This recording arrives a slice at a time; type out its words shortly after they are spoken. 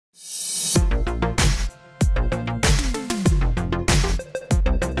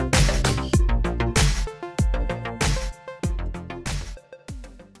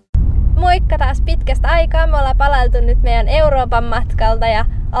aikaa. Me ollaan palailtu nyt meidän Euroopan matkalta ja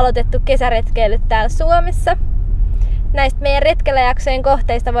aloitettu kesäretkeilyt täällä Suomessa. Näistä meidän retkelläjaksojen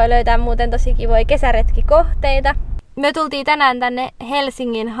kohteista voi löytää muuten tosi kivoja kesäretkikohteita. Me tultiin tänään tänne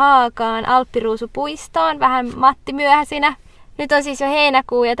Helsingin Haagaan Alppiruusupuistoon vähän Matti myöhäisinä. Nyt on siis jo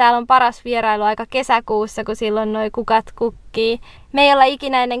heinäkuu ja täällä on paras vierailuaika kesäkuussa, kun silloin noi kukat kukkii. Me ei olla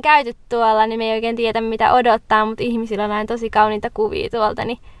ikinä ennen käyty tuolla, niin me ei oikein tiedä mitä odottaa, mutta ihmisillä on aina tosi kauniita kuvia tuolta,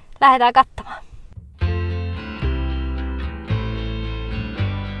 niin lähdetään katsomaan.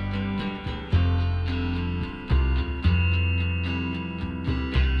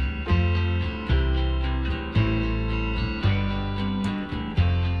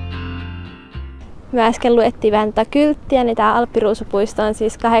 Me äsken luettiin vähän tätä kylttiä, niin tämä Alppiruusupuisto on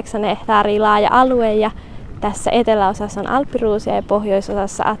siis 8 hehtaaria laaja alue ja tässä eteläosassa on alppiruusuja ja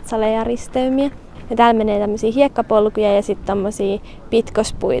pohjoisosassa atsaleja ja risteymiä. Ja täällä menee tämmöisiä hiekkapolkuja ja sitten tommosia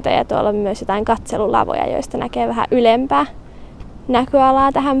pitkospuita ja tuolla on myös jotain katselulavoja, joista näkee vähän ylempää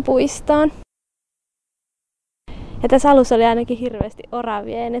näköalaa tähän puistoon. Ja tässä alussa oli ainakin hirveästi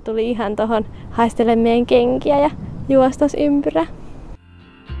oravia ja ne tuli ihan tohon haistelemaan meidän kenkiä ja juostos ympyrä.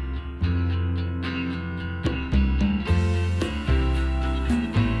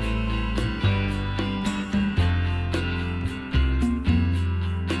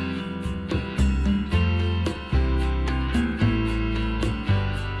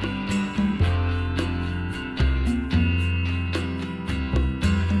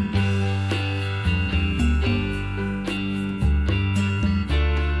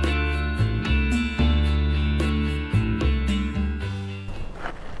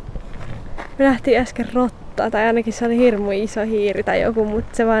 Me nähtiin äsken rottaa, tai ainakin se oli hirmu iso hiiri tai joku,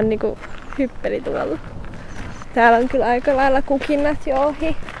 mutta se vaan niinku hyppeli tuolla. Täällä on kyllä aika lailla kukinnat jo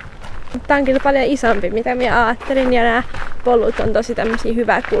ohi. Tää on kyllä paljon isompi, mitä minä ajattelin, ja nämä polut on tosi tämmösiä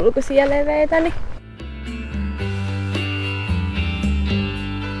hyväkulkuisia leveitä. Niin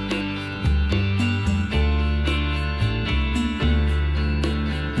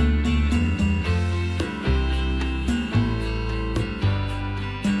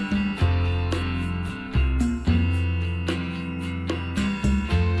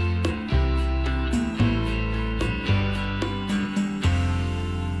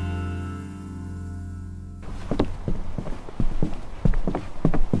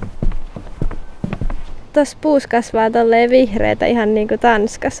tuossa puussa kasvaa tolleen vihreitä ihan niinku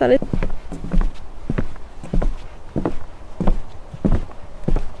Tanskassa oli.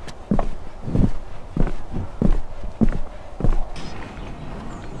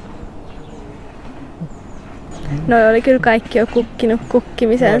 No oli kyllä kaikki jo kukkinut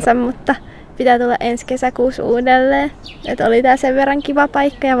kukkimisensa, mutta pitää tulla ensi kesäkuussa uudelleen. Et oli tää sen verran kiva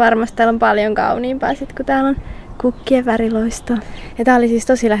paikka ja varmasti täällä on paljon kauniimpaa sit kun täällä on kukkien väriloistoa. Ja tää oli siis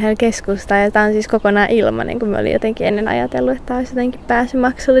tosi lähellä keskustaa ja tää on siis kokonaan ilmainen, kun me oli jotenkin ennen ajatellut, että tää olisi jotenkin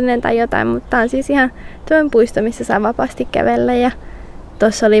pääsymaksullinen tai jotain, mutta tää on siis ihan tuon puisto, missä saa vapaasti kävellä ja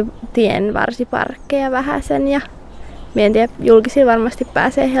tossa oli tienvarsiparkkeja vähäsen ja en tiedä, julkisilla varmasti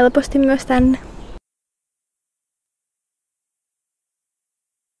pääsee helposti myös tänne.